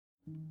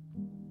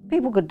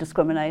People could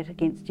discriminate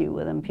against you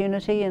with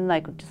impunity, and they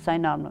could just say,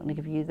 no, I'm not going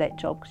to give you that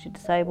job because you're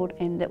disabled,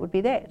 and that would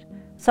be that.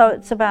 So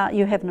it's about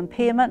you have an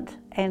impairment,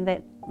 and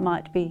that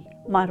might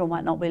or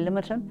might not be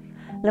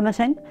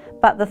limiting,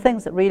 but the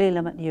things that really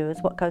limit you is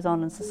what goes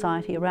on in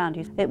society around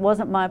you. It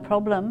wasn't my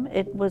problem,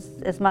 it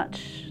was as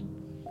much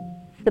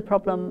the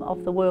problem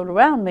of the world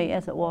around me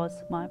as it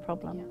was my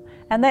problem. Yeah.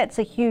 And that's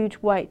a huge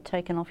weight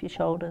taken off your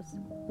shoulders,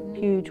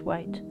 huge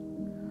weight.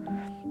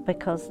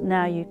 Because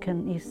now you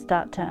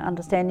start to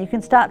understand, you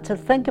can start to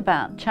think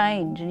about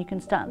change, and you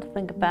can start to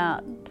think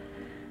about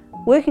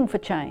working for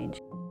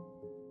change.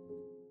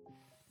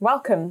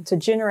 Welcome to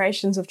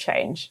Generations of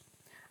Change.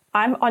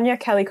 I'm Anya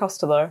Kelly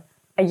Costello,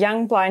 a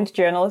young blind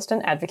journalist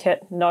and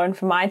advocate known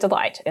for my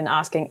delight in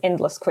asking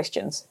endless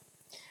questions.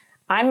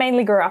 I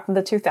mainly grew up in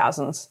the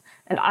 2000s,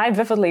 and I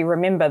vividly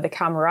remember the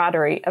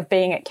camaraderie of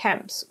being at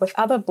camps with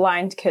other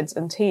blind kids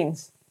and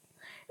teens.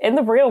 In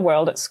the real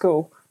world at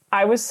school,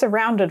 I was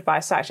surrounded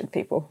by sighted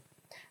people.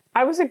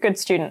 I was a good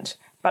student,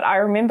 but I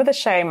remember the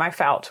shame I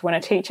felt when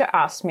a teacher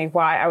asked me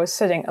why I was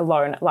sitting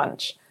alone at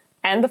lunch,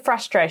 and the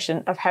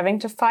frustration of having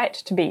to fight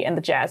to be in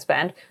the jazz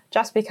band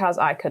just because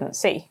I couldn't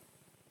see.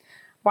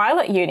 While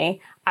at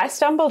uni, I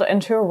stumbled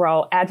into a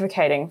role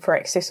advocating for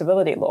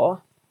accessibility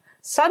law.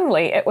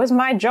 Suddenly, it was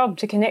my job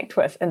to connect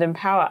with and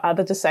empower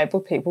other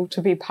disabled people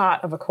to be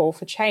part of a call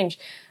for change,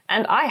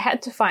 and I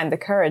had to find the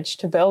courage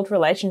to build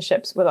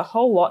relationships with a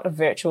whole lot of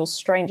virtual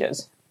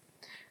strangers.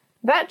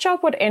 That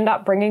job would end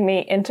up bringing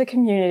me into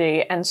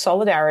community and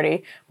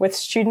solidarity with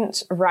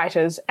students,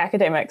 writers,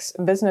 academics,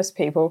 business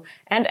people,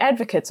 and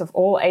advocates of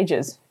all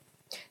ages.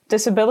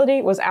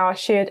 Disability was our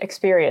shared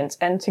experience,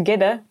 and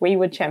together we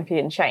would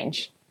champion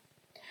change.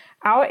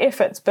 Our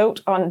efforts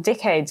built on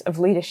decades of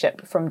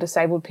leadership from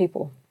disabled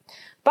people.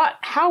 But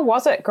how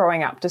was it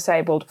growing up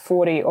disabled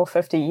 40 or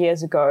 50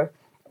 years ago,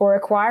 or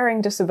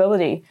acquiring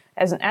disability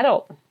as an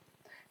adult?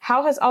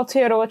 How has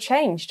Aotearoa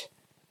changed?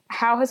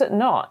 How has it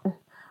not?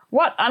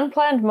 What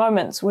unplanned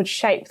moments would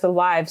shape the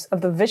lives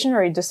of the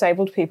visionary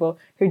disabled people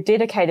who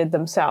dedicated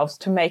themselves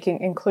to making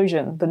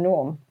inclusion the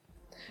norm?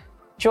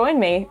 Join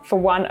me for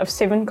one of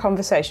 7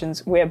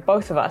 conversations where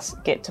both of us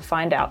get to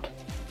find out.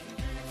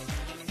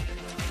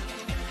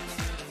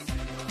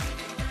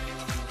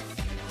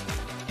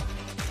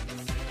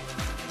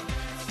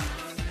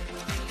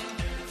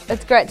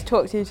 It's great to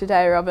talk to you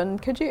today, Robin.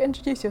 Could you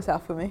introduce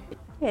yourself for me?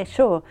 Yeah,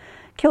 sure.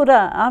 Kia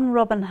ora, I'm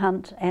Robin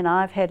Hunt, and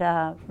I've had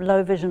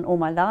low vision all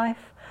my life.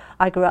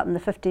 I grew up in the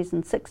 50s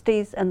and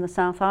 60s in the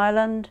South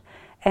Island,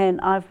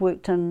 and I've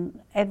worked in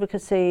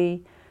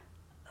advocacy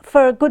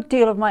for a good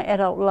deal of my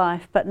adult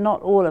life, but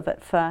not all of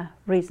it, for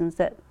reasons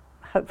that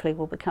hopefully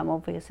will become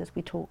obvious as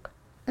we talk.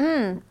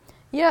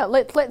 Yeah,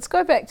 let's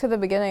go back to the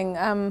beginning.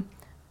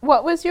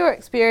 What was your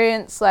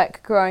experience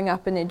like growing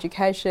up in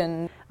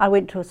education? I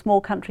went to a small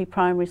country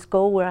primary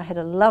school where I had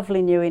a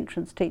lovely new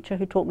entrance teacher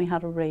who taught me how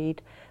to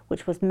read,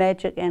 which was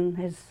magic and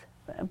has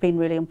been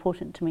really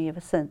important to me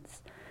ever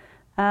since.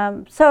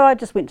 So I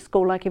just went to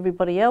school like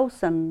everybody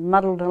else and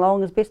muddled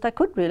along as best I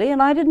could, really,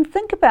 and I didn't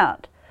think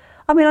about.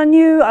 I mean, I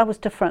knew I was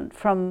different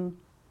from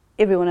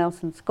everyone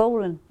else in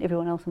school and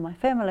everyone else in my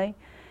family,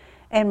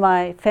 and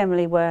my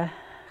family were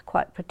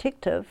quite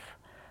protective,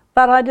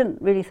 but I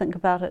didn't really think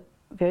about it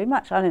very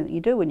much. I don't think you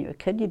do when you're a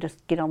kid, you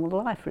just get on with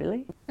life,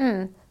 really.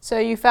 So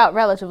you felt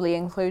relatively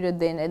included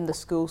then in the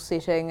school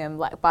setting and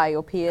like by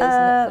your peers? And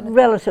that kind of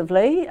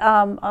relatively.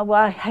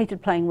 I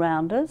hated playing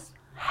rounders,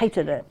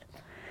 hated it.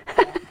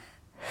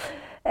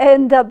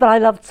 But I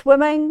loved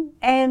swimming,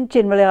 and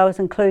generally I was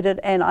included,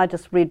 and I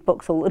just read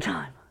books all the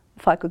time.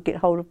 If I could get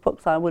hold of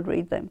books, I would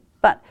read them.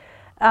 But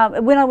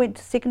when I went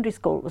to secondary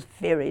school, it was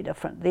very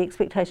different. The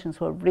expectations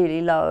were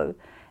really low,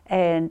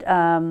 and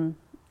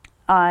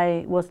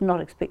I was not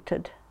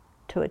expected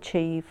to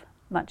achieve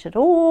much at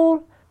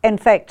all. In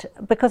fact,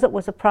 because it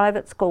was a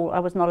private school, I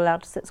was not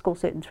allowed to sit school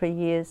cert in 3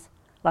 years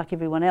like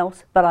everyone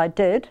else, but I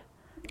did.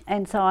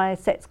 And so I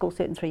sat school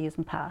cert in 3 years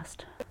and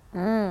passed.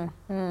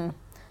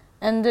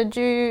 And did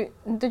you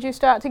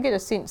start to get a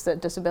sense that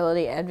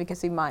disability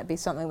advocacy might be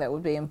something that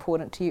would be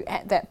important to you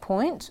at that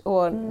point,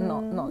 or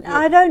not yet?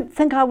 I don't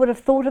think I would have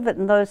thought of it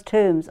in those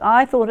terms.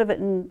 I thought of it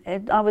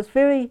I was a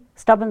very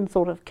stubborn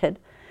sort of kid,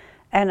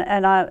 and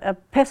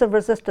passive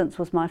resistance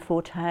was my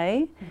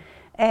forte,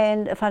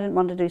 and if I didn't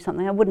want to do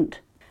something, I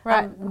wouldn't.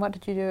 Right. What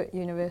did you do at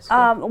university?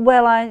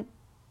 Well, I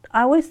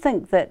always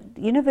think that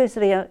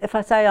university, if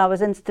I say I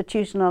was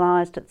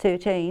institutionalised at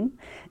 13,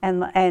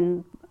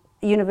 and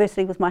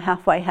university was my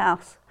halfway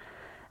house,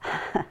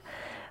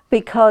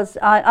 because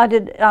I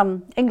did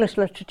English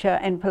literature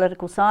and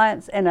political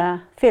science in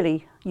a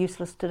fairly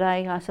useless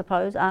today, I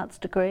suppose, arts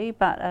degree,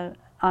 but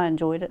I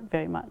enjoyed it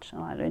very much.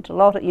 I learnt a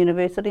lot at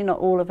university, not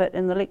all of it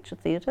in the lecture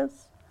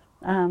theatres.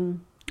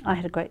 I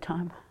had a great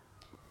time.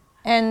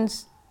 And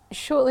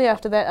shortly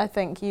after that, I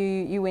think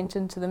you went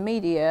into the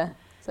media,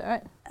 is that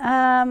right?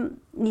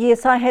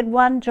 Yes, I had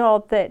one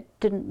job that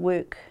didn't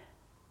work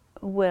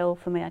well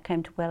for me. I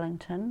came to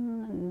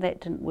Wellington and that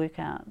didn't work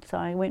out, so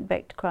I went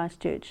back to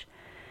Christchurch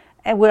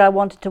and where I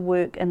wanted to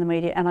work in the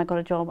media, and I got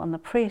a job on the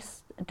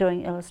press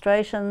doing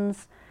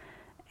illustrations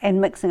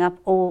and mixing up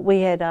all.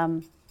 We had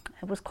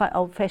it was quite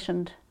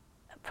old-fashioned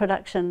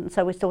production,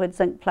 so we still had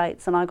zinc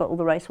plates, and I got all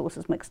the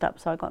racehorses mixed up,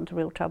 so I got into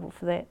real trouble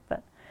for that.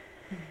 But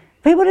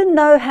people didn't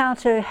know how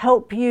to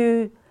help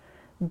you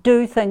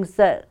do things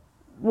that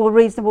were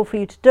reasonable for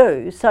you to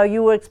do, so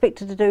you were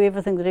expected to do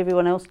everything that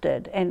everyone else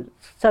did, and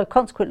so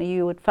consequently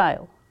you would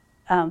fail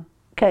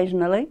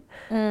occasionally.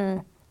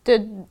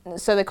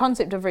 So the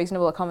concept of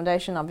reasonable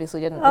accommodation obviously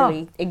didn't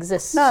really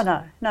exist.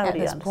 No, nobody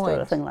this understood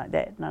point. a thing like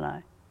that.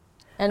 No.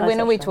 And No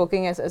when are we such thing.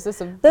 talking? Is this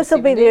the This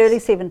will be the 70s? early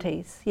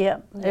 70s, yeah.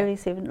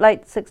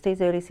 Late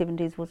 60s, early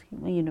 70s was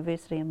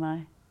university in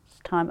my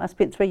time. I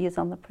spent 3 years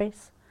on the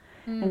press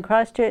in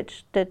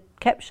Christchurch, did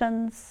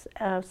captions,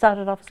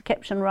 started off as a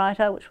caption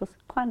writer, which was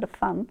kind of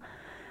fun,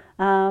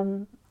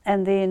 and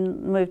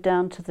then moved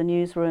down to the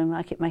newsroom.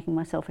 I kept making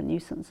myself a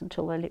nuisance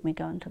until they let me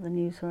go into the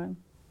newsroom.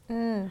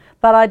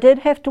 But I did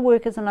have to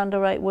work as an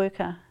under-rate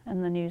worker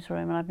in the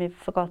newsroom, and I've never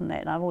forgotten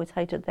that, and I've always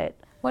hated that.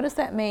 What does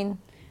that mean?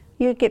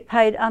 You get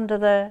paid under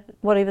the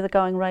whatever the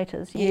going rate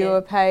is. You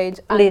were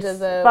paid less. under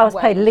the I was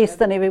paid wage less of-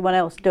 than everyone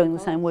else doing the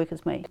same work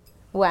as me.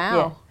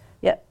 Wow.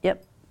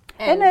 Yep.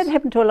 And that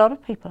happened to a lot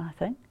of people, I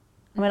think.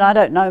 I mean, I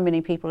don't know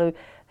many people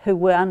who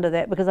were under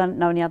that, because I don't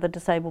know any other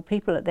disabled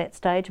people at that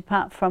stage,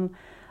 apart from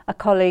a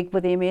colleague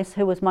with MS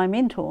who was my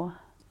mentor.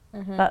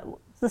 But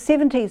the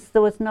 70s,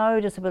 there was no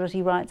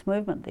disability rights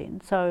movement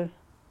then, so,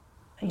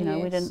 you know,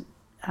 we didn't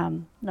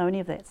know any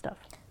of that stuff.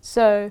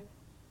 So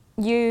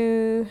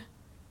you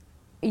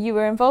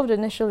were involved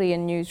initially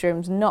in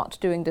newsrooms not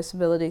doing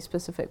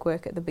disability-specific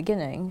work at the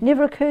beginning.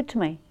 Never occurred to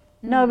me.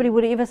 Nobody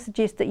would ever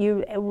suggest that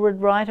you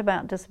would write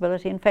about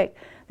disability. In fact,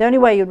 the only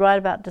way you'd write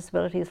about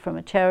disability is from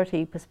a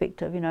charity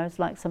perspective. You know, it's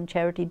like some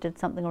charity did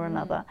something or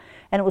another,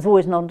 and it was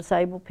always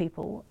non-disabled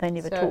people. They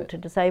never talked to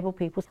disabled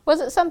people. Was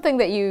it something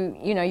that you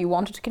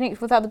wanted to connect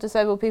with other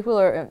disabled people,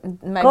 or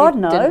maybe God,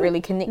 no. didn't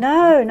really connect?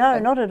 No,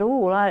 not at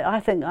all. I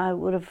think I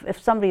would have,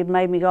 if somebody had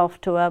made me go off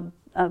to a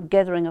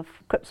gathering of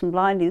Crips and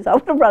Blindies, I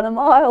would have run a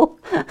mile.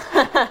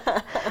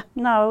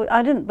 No,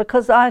 I didn't,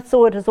 because I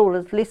saw it as all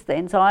as less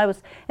than. So I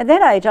was, at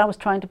that age, I was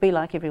trying to be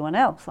like everyone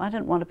else. I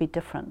didn't want to be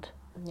different.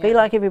 Be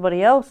like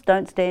everybody else,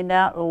 don't stand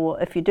out, or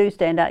if you do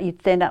stand out, you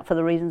stand out for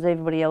the reasons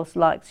everybody else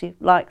likes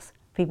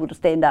people to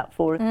stand up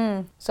for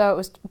it. So it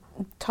was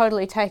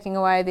totally taking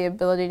away the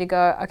ability to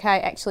go, okay,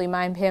 actually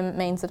my impairment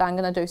means that I'm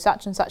going to do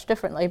such and such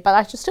differently, but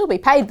I should still be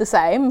paid the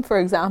same, for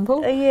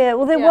example. Yeah,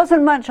 well, there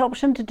wasn't much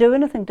option to do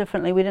anything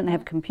differently. We didn't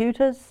have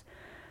computers.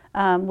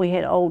 We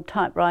had old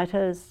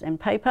typewriters and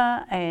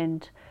paper,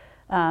 and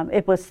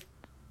it was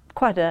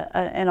quite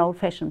an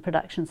old-fashioned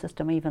production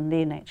system even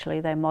then,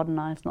 actually. They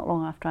modernised not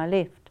long after I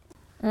left.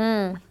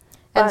 And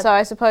so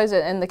I suppose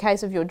in the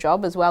case of your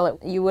job as well,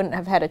 you wouldn't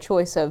have had a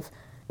choice of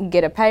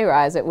get a pay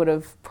rise. It would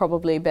have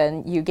probably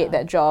been you get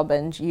that job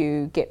and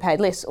you get paid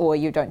less, or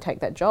you don't take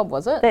that job,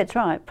 was it? That's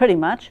right, pretty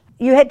much.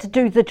 You had to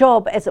do the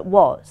job as it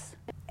was,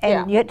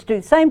 and you had to do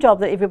the same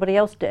job that everybody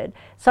else did.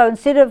 So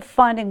instead of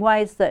finding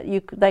ways that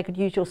they could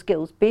use your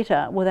skills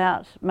better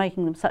without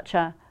making them such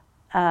a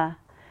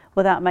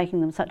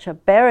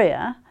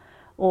barrier,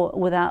 or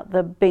without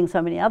there being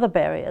so many other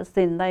barriers,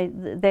 then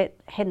that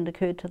hadn't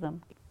occurred to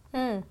them.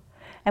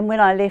 And when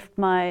I left,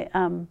 my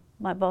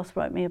boss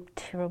wrote me a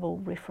terrible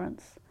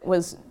reference.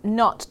 Was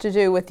not to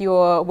do with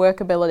your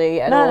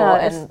workability at all. No,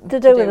 it's to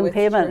do with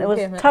impairment. It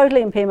was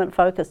totally impairment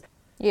focused.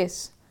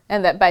 Yes,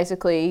 and that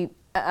basically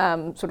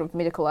sort of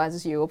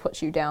medicalises you or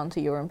puts you down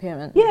to your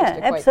impairment. Yeah,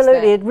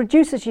 absolutely. It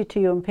reduces you to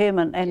your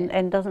impairment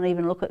and doesn't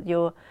even look at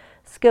your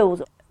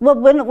skills. Well,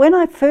 when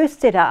I first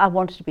set out, I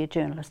wanted to be a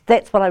journalist.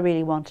 That's what I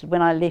really wanted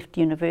when I left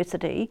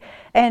university.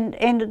 And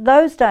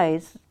those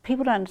days,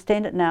 people don't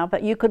understand it now,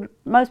 but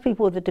most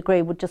people with a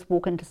degree would just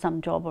walk into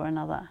some job or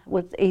another. It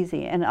was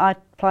easy. And I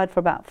applied for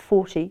about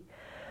 40,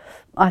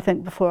 I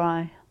think, before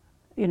I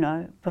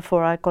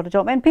got a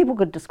job. And people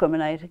could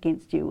discriminate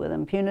against you with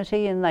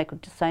impunity, and they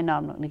could just say, no,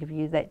 I'm not going to give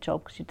you that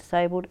job because you're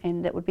disabled,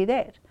 and that would be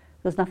that.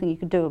 There's nothing you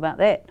could do about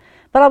that.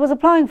 But I was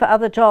applying for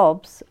other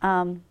jobs,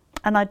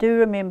 and I do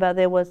remember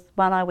there was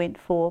one I went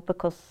for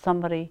because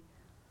somebody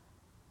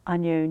I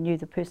knew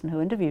the person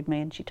who interviewed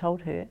me, and she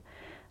told her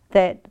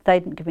that they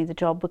didn't give me the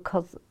job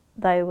because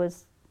it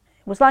was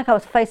like I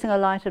was facing a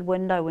lighted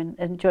window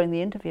during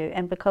the interview,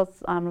 and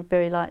because I'm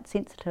very light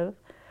sensitive,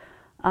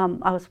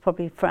 I was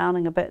probably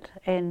frowning a bit,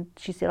 and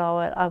she said, oh,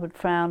 I would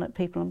frown at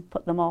people and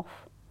put them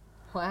off.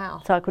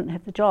 Wow. So I couldn't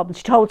have the job. And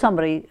she told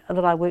somebody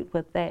that I worked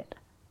with that.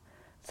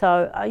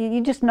 So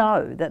you just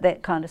know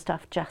that kind of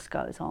stuff just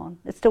goes on.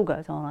 It still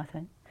goes on, I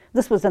think.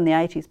 This was in the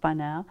 80s by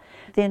now.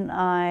 Then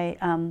I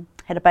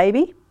had a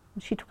baby.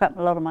 She took up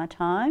a lot of my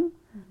time,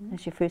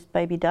 as your first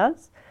baby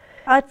does.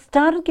 I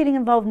started getting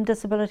involved in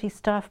disability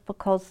stuff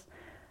because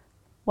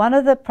one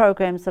of the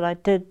programs that I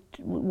did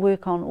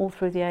work on all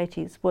through the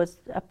 80s was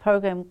a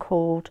program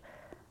called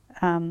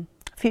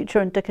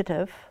Future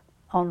Indicative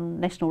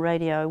on National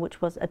Radio,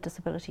 which was a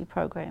disability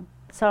program.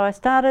 So I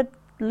started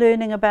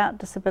learning about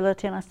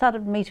disability, and I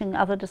started meeting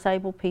other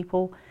disabled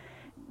people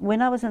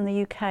when I was in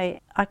the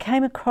UK, I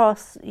came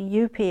across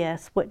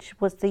UPS, which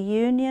was the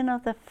Union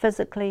of the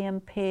Physically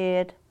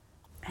Impaired.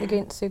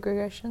 Against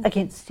segregation?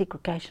 Against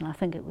segregation, I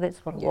think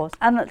that's what it was.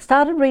 And I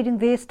started reading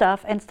their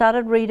stuff and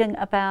started reading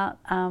about,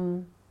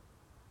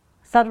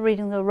 started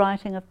reading the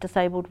writing of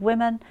disabled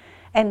women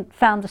and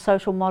found the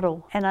social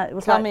model. And it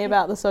was Tell me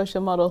about the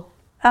social model.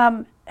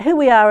 Who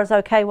we are is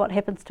okay, what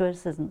happens to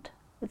us isn't.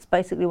 It's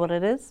basically what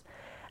it is.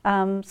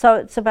 So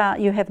it's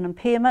about you have an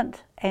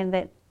impairment, and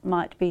that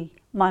might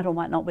or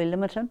might not be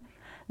limiting,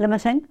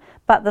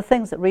 but the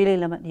things that really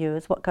limit you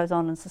is what goes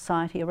on in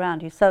society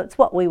around you. So it's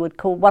what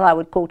I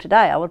would call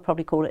today, I would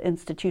probably call it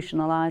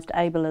institutionalised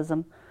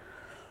ableism.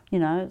 You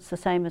know, it's the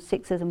same as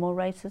sexism or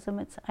racism,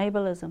 it's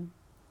ableism.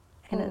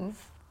 And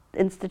it's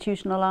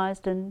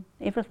institutionalised in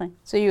everything.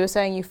 So you were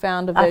saying you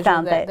found a version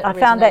of that I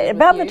found that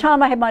about the you?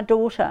 time I had my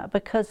daughter,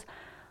 because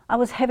I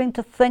was having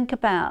to think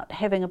about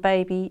having a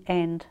baby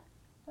and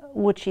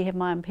would she have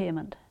my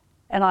impairment?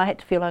 And I had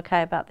to feel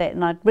okay about that.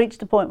 And I'd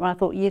reached a point where I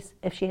thought, yes,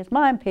 if she has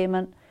my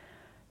impairment,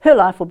 her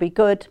life will be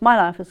good, my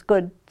life is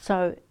good,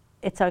 so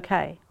it's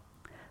okay.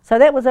 So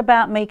that was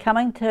about me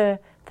coming to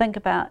think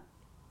about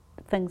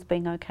things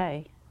being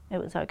okay. It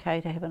was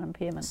okay to have an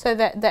impairment. So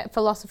that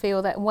philosophy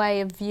or that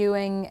way of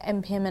viewing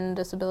impairment and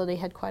disability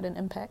had quite an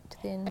impact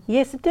then?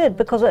 Yes, it did,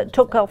 because it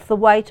took off the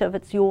weight of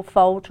it's your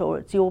fault or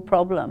it's your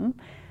problem.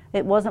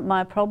 It wasn't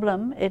my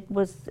problem, it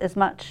was as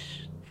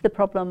much the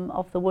problem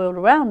of the world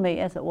around me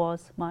as it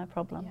was my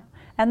problem. Yeah.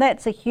 And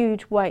that's a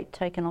huge weight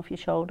taken off your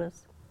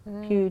shoulders,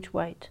 huge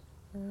weight.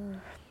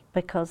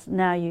 Because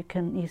now you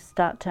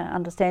start to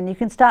understand, you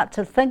can start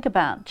to think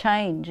about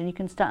change, and you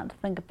can start to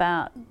think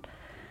about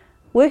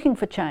working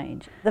for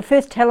change. The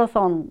first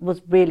telethon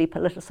was really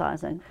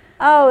politicising.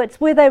 Oh,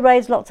 it's where they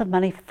raise lots of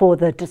money for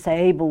the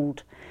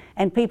disabled,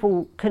 and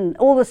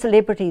all the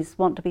celebrities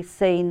want to be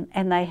seen,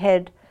 and they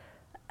had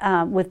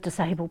with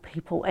disabled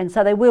people, and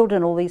so they wheeled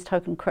in all these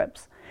token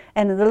crips.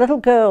 And the little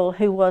girl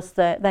who was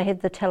they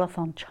had the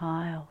telethon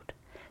child,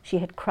 she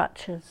had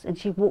crutches, and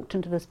she walked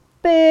into this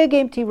big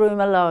empty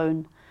room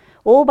alone,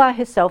 all by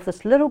herself,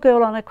 this little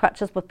girl on her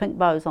crutches with pink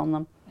bows on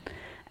them.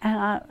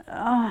 And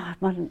I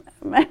wanted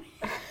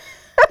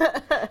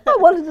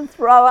to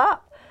throw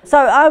up. So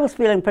I was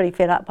feeling pretty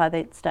fed up by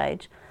that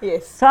stage.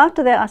 Yes. So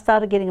after that I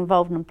started getting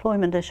involved in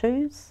employment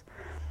issues.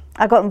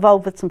 I got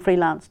involved with some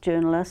freelance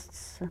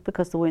journalists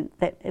because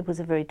it was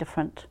a very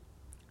different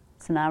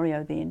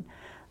scenario then.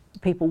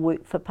 People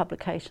worked for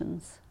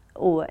publications,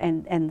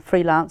 and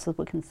freelancers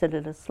were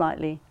considered as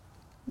slightly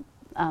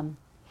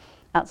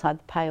outside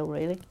the pale,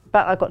 really.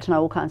 But I got to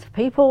know all kinds of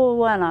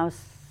people, and I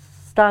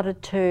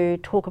started to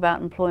talk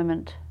about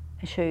employment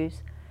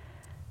issues.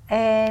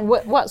 And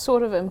what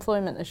sort of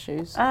employment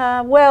issues?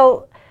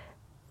 Well,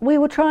 we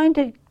were trying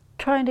to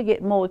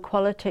get more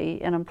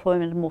equality in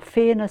employment, and more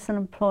fairness in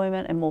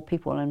employment, and more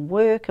people in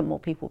work, and more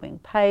people being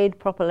paid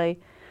properly.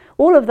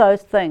 All of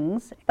those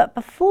things. But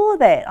before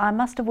that, I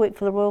must have worked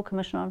for the Royal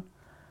Commission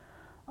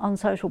on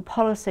Social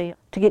Policy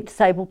to get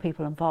disabled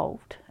people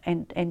involved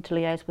and to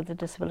liaise with the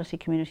disability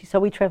community. So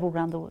we travelled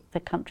around the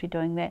country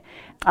doing that.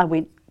 I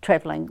went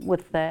travelling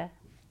with the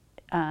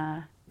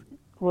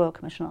Royal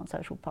Commission on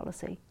Social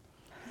Policy.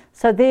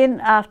 So then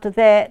after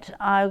that,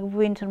 I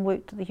went and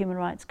worked at the Human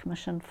Rights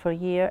Commission for a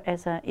year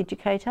as an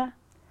educator.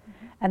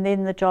 And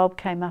then the job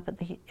came up at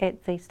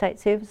the State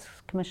Service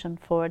Commission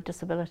for a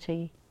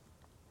disability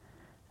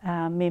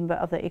member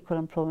of the Equal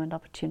Employment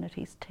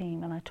Opportunities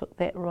team, and I took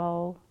that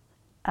role.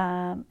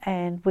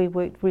 And we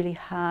worked really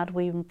hard.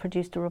 We even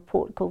produced a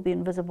report called The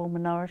Invisible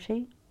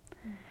Minority.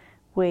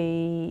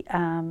 We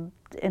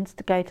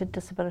instigated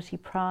Disability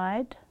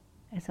Pride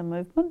as a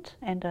movement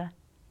and a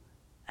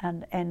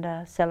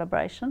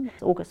celebration.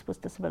 August was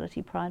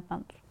Disability Pride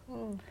Month.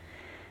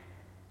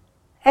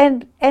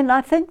 And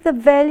I think the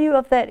value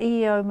of that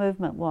EEO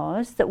movement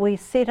was that we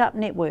set up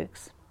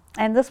networks,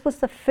 and this was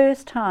the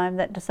first time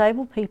that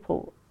disabled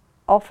people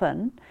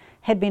often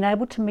had been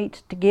able to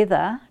meet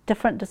together,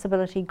 different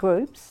disability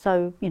groups,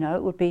 so you know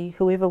it would be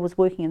whoever was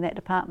working in that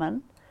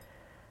department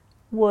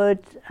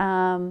would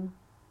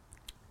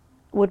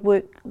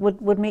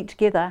meet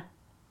together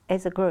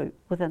as a group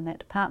within that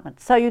department.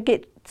 So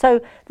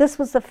this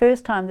was the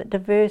first time that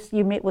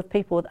you met with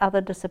people with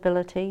other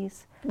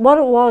disabilities. What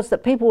it was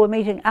that people were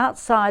meeting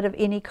outside of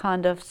any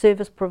kind of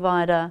service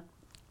provider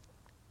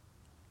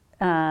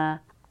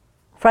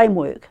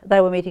framework. They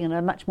were meeting in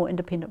a much more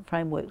independent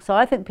framework. So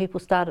I think people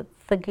started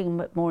thinking a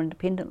bit more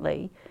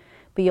independently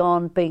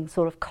beyond being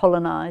sort of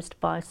colonised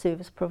by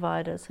service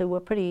providers who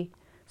were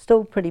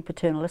still pretty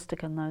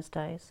paternalistic in those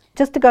days.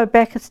 Just to go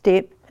back a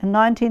step, in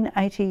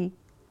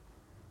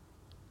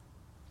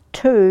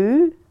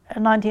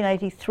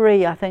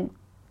 1983, I think,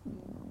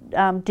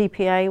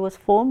 DPA was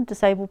formed,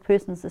 Disabled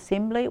Persons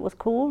Assembly it was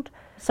called.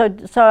 So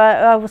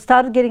I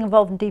started getting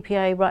involved in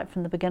DPA right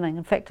from the beginning.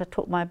 In fact, I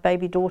took my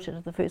baby daughter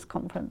to the first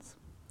conference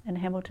in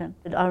Hamilton.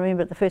 I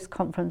remember at the first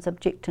conference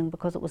objecting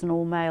because it was an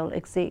all-male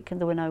exec and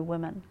there were no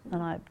women,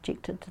 and I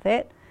objected to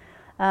that.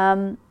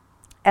 And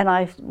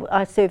I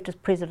served as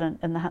president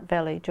in the Hutt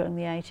Valley during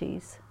the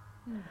 80s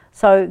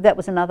So that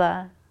was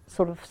another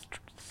sort of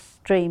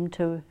stream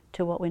to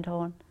what went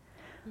on.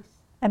 Yes.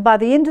 And by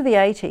the end of the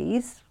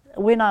 80s,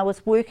 when I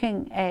was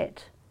working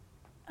at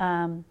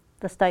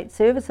the State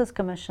Services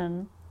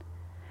Commission,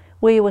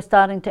 we were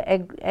starting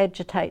to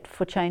agitate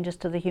for changes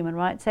to the Human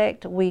Rights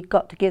Act. We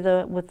got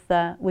together with,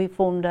 we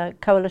formed a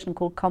coalition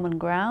called Common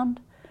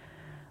Ground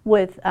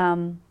with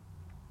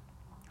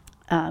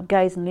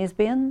gays and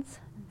lesbians,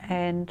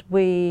 and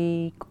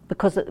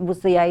because it was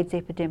the AIDS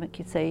epidemic,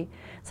 you see,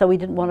 so we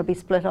didn't want to be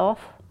split off,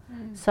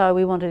 so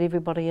we wanted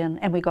everybody in,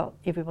 and we got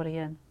everybody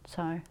in.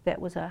 So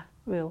that was a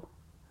real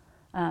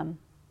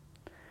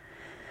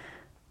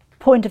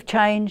point of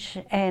change,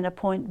 and a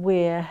point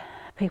where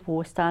people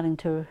were starting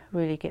to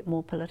really get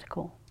more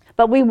political.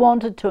 But we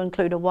wanted to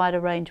include a wider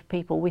range of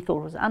people. We thought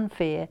it was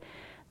unfair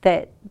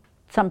that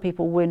some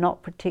people were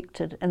not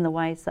protected in the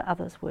ways that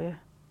others were.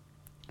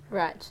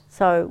 Right.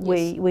 So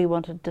Yes. we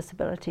wanted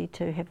disability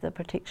to have the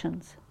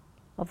protections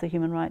of the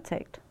Human Rights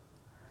Act.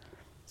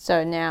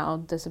 So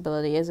now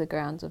disability is a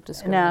grounds of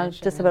discrimination. Now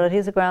disability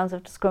is a grounds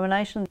of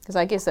discrimination. Because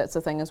I guess that's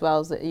the thing as well,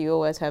 is that you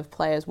always have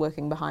players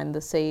working behind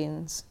the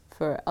scenes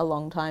for a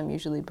long time,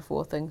 usually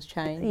before things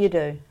change. You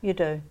do, you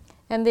do.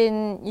 And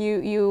then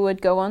you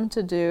would go on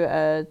to do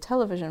a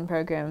television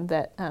program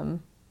that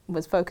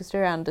was focused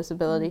around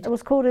disability. It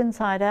was called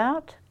Inside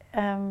Out.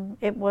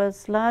 It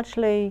was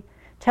largely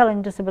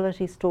telling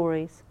disability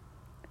stories.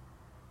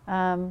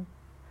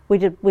 We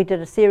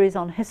did a series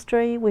on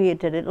history. We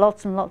did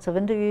lots and lots of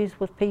interviews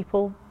with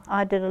people.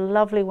 I did a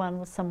lovely one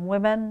with some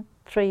women,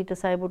 3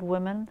 disabled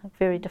women,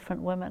 very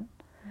different women,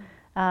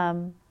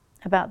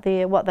 about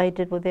what they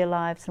did with their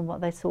lives and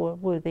what they saw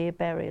were their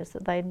barriers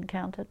that they'd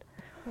encountered.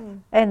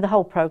 And the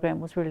whole program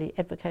was really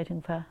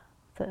advocating for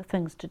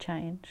things to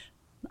change.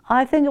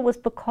 I think it was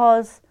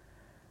because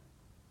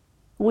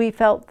we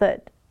felt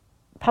that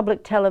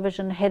public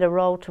television had a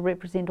role to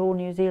represent all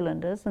New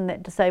Zealanders, and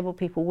that disabled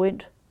people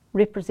weren't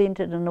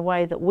represented in a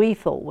way that we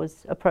thought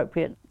was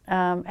appropriate.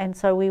 And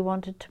so we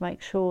wanted to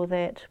make sure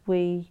that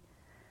we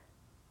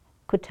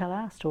could tell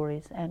our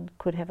stories and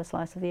could have a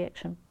slice of the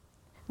action.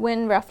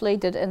 When roughly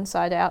did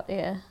Inside Out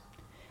air?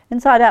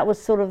 Inside Out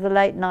was sort of the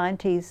late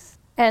 90s.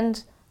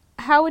 And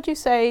how would you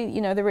say,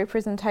 the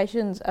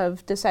representations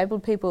of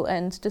disabled people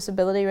and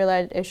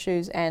disability-related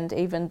issues and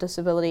even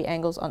disability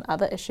angles on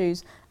other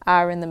issues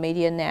are in the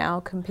media now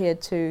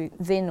compared to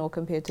then or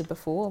compared to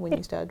before when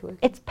you started working?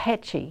 It's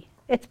patchy.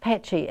 It's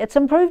patchy. It's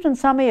improved in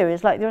some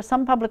areas. Like there are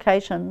some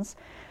publications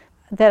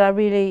that are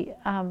really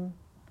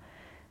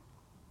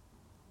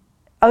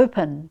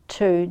open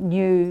to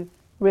new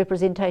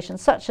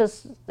representations, such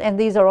as, and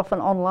these are often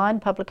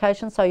online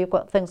publications, so you've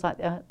got things like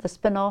the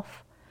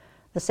Spin-Off,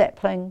 the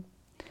Sapling,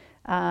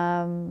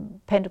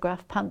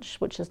 Pantograph Punch,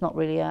 which is not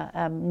really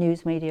a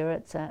news media,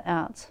 it's an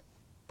arts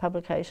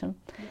publication.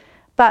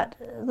 But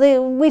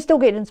we still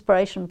get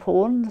inspiration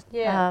porn.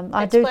 Yeah.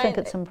 I do think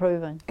it's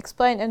improving.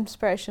 Explain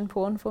inspiration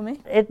porn for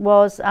me. It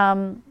was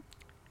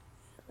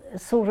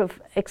sort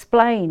of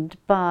explained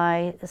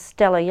by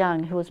Stella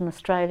Young, who was an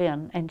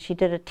Australian, and she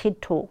did a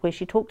TED talk where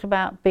she talked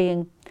about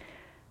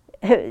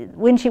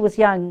when she was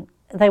young,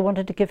 they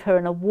wanted to give her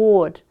an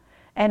award,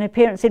 and her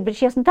parents said, but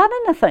she hasn't done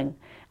anything.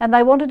 And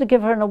they wanted to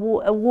give her an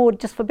award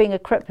just for being a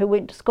crip who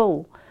went to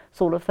school,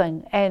 sort of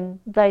thing. And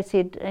they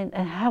said, and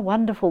how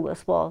wonderful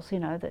this was,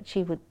 that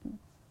she would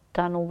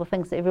done all the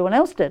things that everyone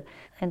else did.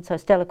 And so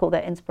Stella called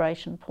that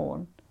inspiration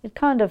porn. It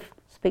kind of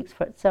speaks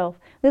for itself.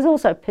 There's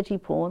also pity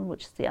porn,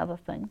 which is the other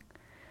thing,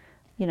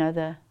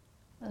 the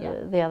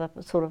other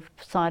sort of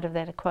side of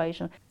that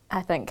equation.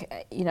 I think,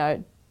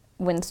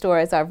 when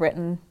stories I've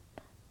written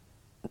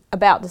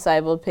about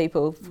disabled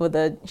people for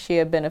the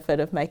sheer benefit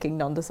of making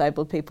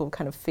non-disabled people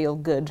kind of feel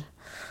good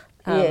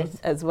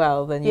as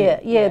well. Then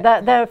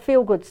they're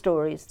feel-good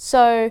stories.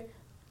 So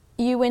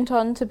you went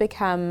on to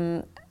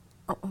become,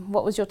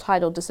 what was your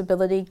title,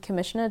 Disability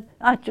Commissioner?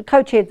 I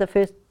co-chaired the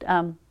first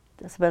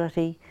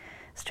Disability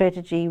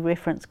Strategy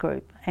Reference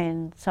Group,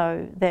 and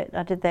so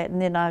I did that,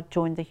 and then I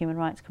joined the Human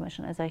Rights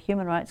Commission as a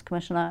Human Rights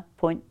Commissioner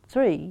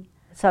 .3,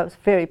 so it was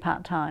very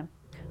part-time.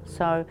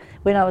 So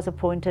when I was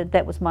appointed,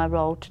 that was my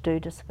role, to do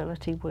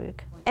disability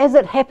work. As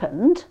it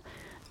happened,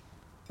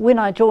 when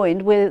I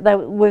joined, the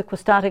work was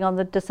starting on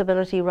the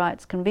Disability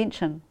Rights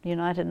Convention,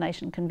 United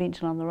Nations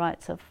Convention on the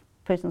Rights of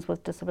Persons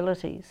with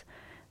Disabilities,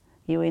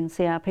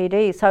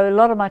 UNCRPD. So a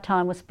lot of my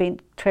time was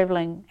spent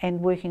travelling and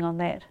working on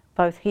that,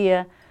 both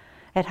here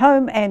at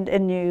home and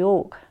in New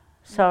York.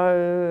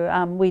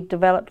 So we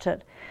developed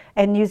it.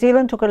 And New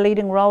Zealand took a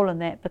leading role in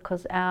that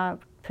because our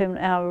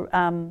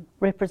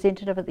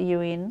representative at the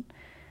UN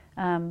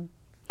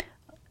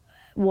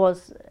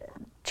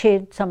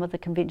chaired some of the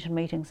convention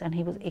meetings, and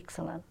he was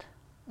excellent.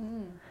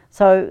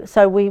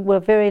 So we were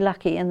very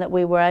lucky in that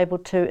we were able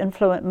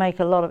to make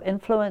a lot of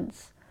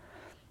influence.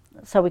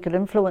 So we could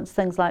influence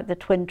things like the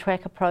twin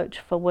track approach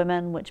for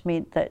women, which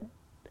meant that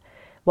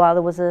while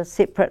there was a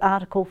separate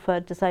article for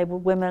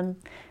disabled women,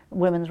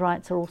 women's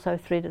rights are also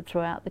threaded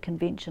throughout the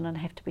convention and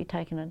have to be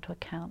taken into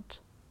account.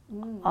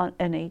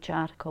 in each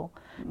article.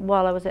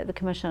 While I was at the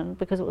Commission,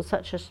 because it was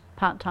such a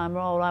part-time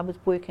role, I was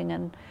working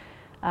in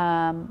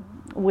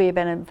web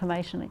and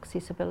information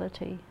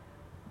accessibility,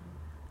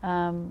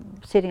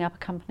 setting up a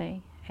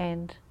company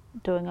and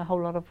doing a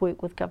whole lot of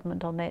work with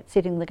government on that,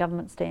 setting the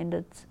government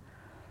standards,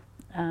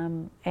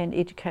 and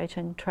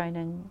educating,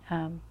 training,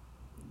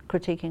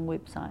 critiquing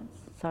websites.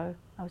 So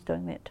I was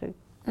doing that too.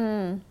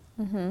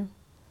 Mm-hmm.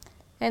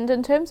 And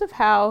in terms of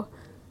how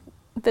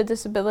the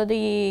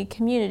disability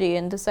community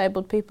and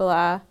disabled people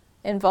are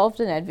involved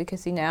in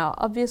advocacy now,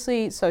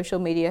 obviously social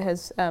media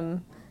has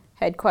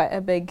had quite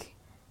a big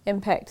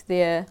impact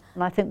there.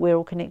 And I think we're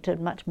all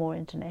connected much more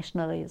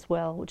internationally as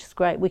well, which is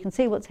great. We can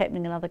see what's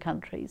happening in other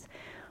countries.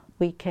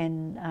 We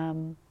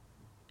can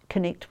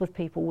connect with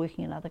people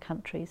working in other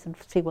countries and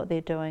see what they're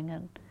doing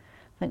and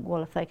think,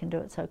 well, if they can do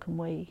it, so can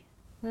we.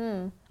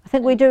 I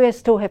think we do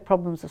still have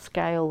problems of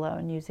scale though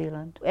in New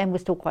Zealand, and we're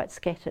still quite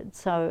scattered,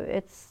 so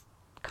it's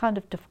kind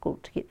of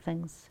difficult to get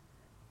things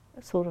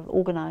sort of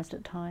organised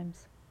at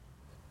times.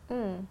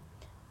 And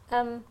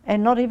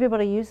not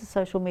everybody uses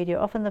social media.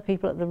 Often the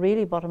people at the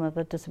really bottom of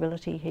the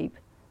disability heap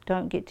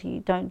don't get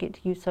to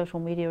use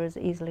social media as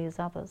easily as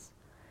others.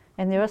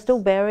 And there are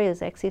still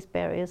barriers, access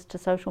barriers to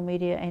social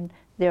media, and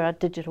there are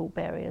digital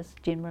barriers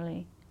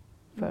generally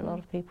for a lot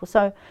of people.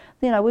 So,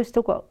 we've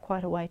still got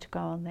quite a way to go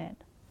on that.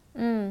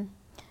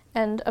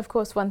 And of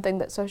course one thing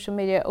that social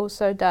media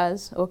also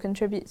does or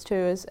contributes to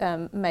is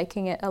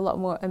making it a lot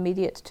more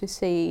immediate to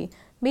see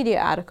media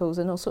articles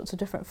in all sorts of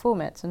different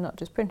formats and not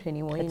just print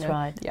anymore. That's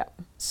right. Yeah.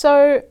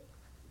 So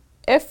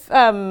if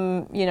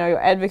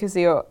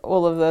advocacy or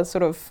all of the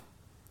sort of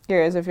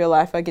areas of your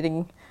life are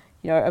getting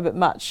a bit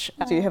much,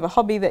 do you have a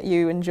hobby that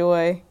you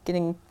enjoy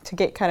getting to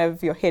get kind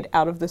of your head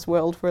out of this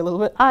world for a little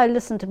bit? I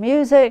listen to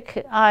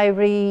music, I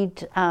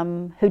read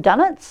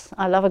whodunits,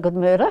 I love a good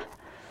murder.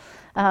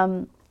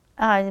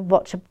 I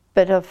watch a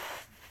bit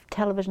of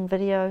television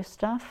video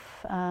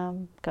stuff,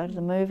 go to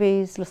the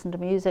movies, listen to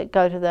music,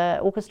 go to the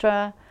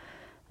orchestra,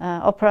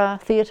 opera,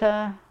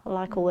 theatre. I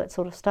like all that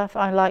sort of stuff.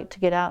 I like to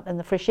get out in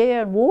the fresh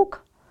air and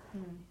walk.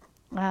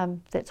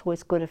 That's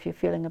always good if you're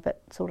feeling a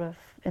bit sort of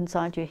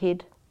inside your head,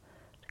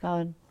 to go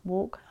and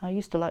walk. I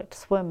used to like to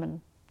swim,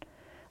 and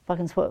if I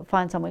can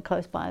find somewhere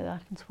close by that I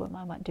can swim,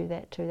 I might do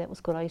that too. That was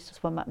good. I used to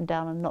swim up and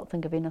down and not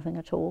think of anything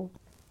at all,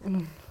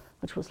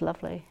 which was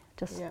lovely.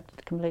 Just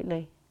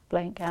completely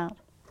blank out.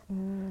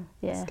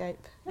 Escape.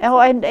 Oh,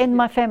 and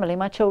my family,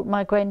 my children,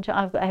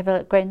 I have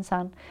a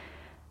grandson,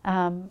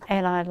 and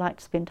I like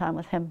to spend time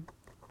with him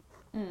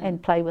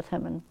and play with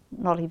him and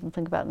not even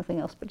think about anything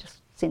else, but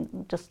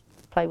just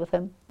play with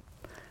him.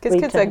 Because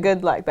kids are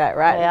good like that,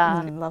 right?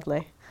 Yeah.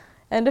 Lovely.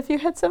 And if you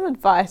had some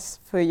advice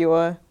for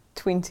your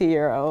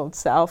 20-year-old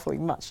self or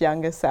much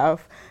younger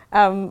self,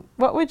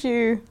 what would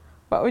you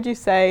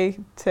say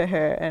to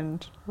her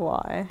and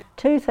why?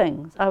 Two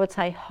things. I would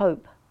say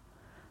hope,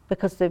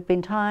 because there have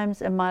been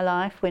times in my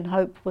life when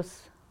hope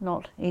was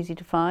not easy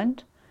to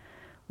find,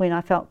 when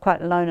I felt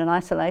quite alone and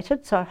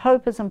isolated. So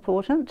hope is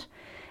important,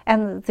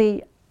 and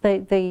the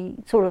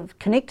sort of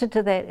connected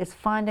to that is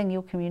finding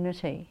your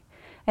community,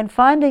 and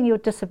finding your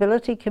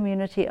disability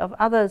community of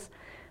others,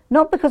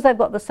 not because they've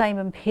got the same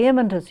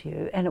impairment as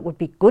you and it would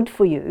be good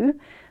for you,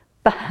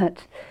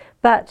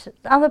 but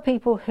other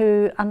people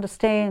who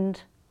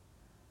understand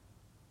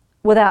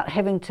without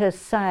having to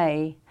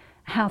say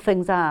how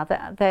things are,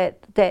 they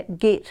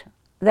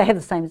have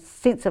the same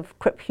sense of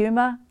crip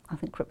humour. I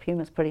think crip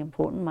humour is pretty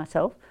important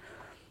myself.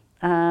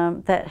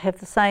 That have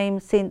the same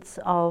sense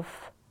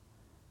of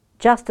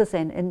justice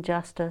and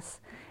injustice,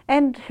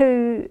 and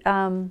who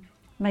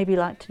maybe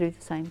like to do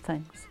the same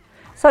things.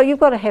 So you've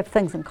got to have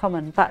things in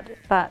common, but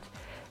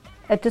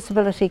a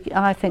disability,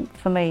 I think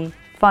for me,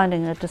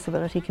 finding a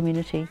disability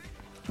community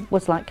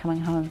was like coming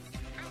home.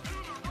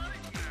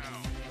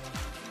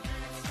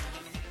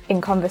 In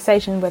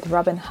conversation with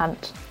Robin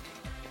Hunt.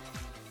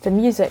 The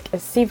music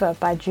is Siva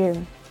by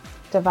June.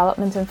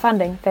 Development and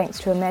funding thanks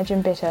to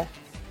Imagine Better.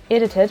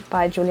 Edited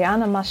by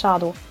Juliana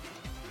Machado.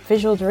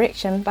 Visual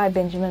direction by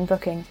Benjamin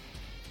Brooking.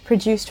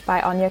 Produced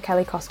by Anya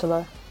Kelly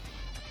Costello.